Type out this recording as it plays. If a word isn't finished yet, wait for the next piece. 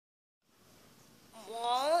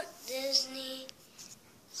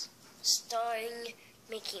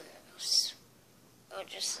Mickey Mouse. Oh,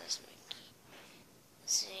 just says Mickey.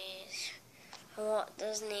 Let's see. For Walt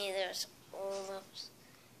Disney, there's all of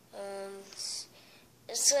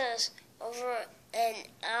it says over an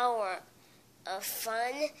hour of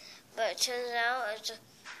fun, but it turns out it's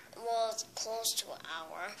close to an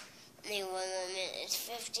hour. The limit is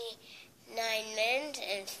 59 minutes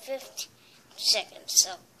and 50 seconds,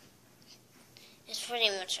 so it's pretty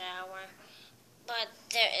much an hour. But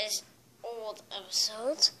there is old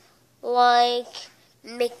episodes like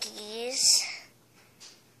Mickey's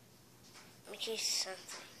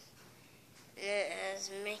something. And it has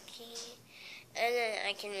Mickey. And then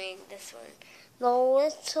I can read this one. The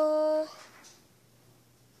little...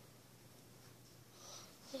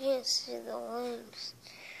 You can't see the lines.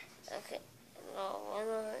 Okay.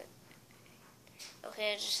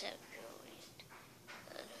 Okay, I just have to read.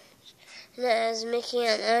 And it has Mickey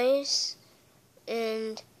on Ice.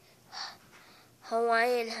 And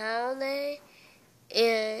Hawaiian Holiday.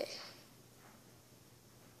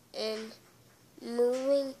 And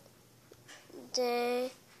Moving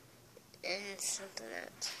Day. And something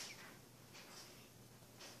else.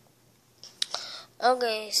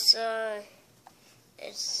 Okay, so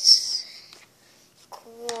it's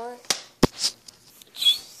cool.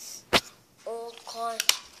 Old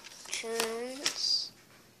cartoons.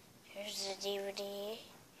 Here's the DVD.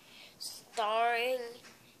 Starring.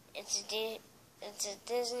 It's a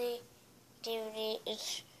Disney DVD.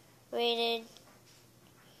 It's rated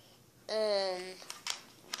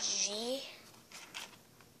G.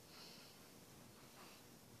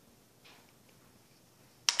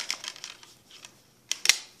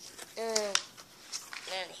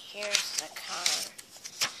 And here's the car.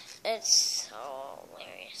 It's so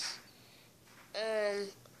hilarious.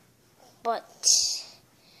 But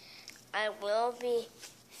I will be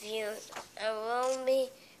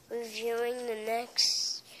reviewing the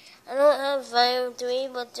next. I don't have volume 3,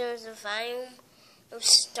 but there's a volume of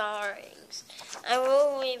starrings. I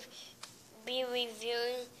will be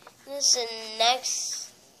reviewing this in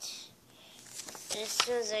next as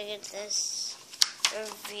soon as I get this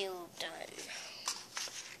review done.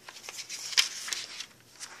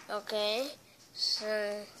 Okay,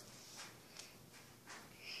 so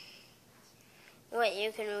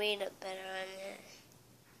you can read it better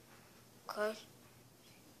on the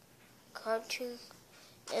cartoon,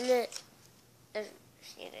 and then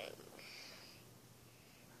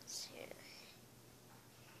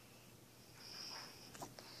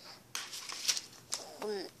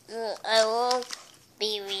I will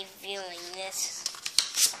be reviewing this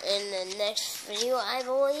in the next video, I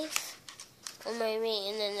believe. Or maybe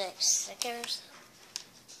in the next second or so.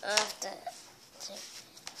 I'll have to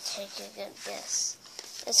take a good guess.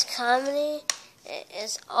 It's comedy. It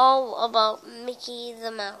is all about Mickey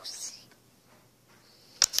the Mouse.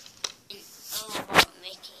 All about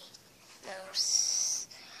Mickey Mouse.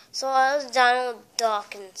 So I was Donald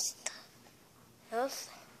Duck and stuff.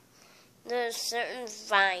 There's certain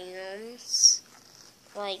volumes,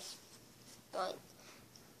 like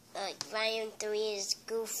volume 3 is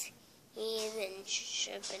Goofy and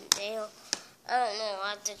Chip and Dale. I don't know. I'll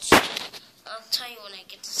have to check. I'll tell you when I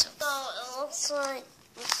get this up. So it looks like,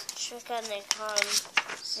 let's check on the card,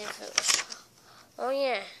 see if it was. Oh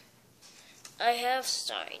yeah, I have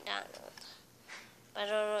Starring Donald, but I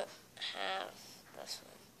don't have this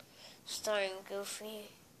one. Starring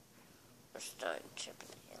Goofy or Starring Chip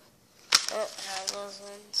and Dale. I don't have those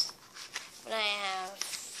ones, but I have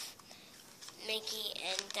Mickey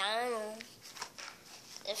and Donald.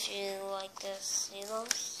 If you like to see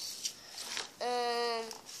those.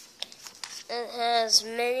 It has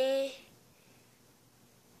Minnie,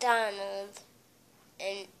 Donald,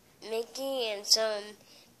 and Mickey, and some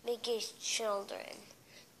Mickey's children.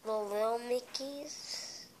 The little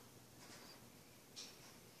Mickeys.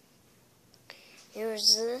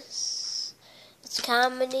 Here's this. It's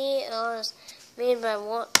comedy. It was made by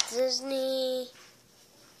Walt Disney.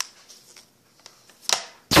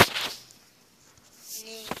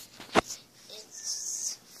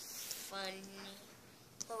 It's funny,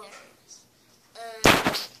 hilarious.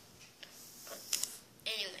 But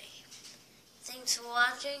anyway, thanks for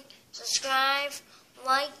watching. Subscribe,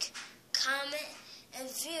 like, comment, and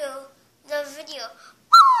view the video.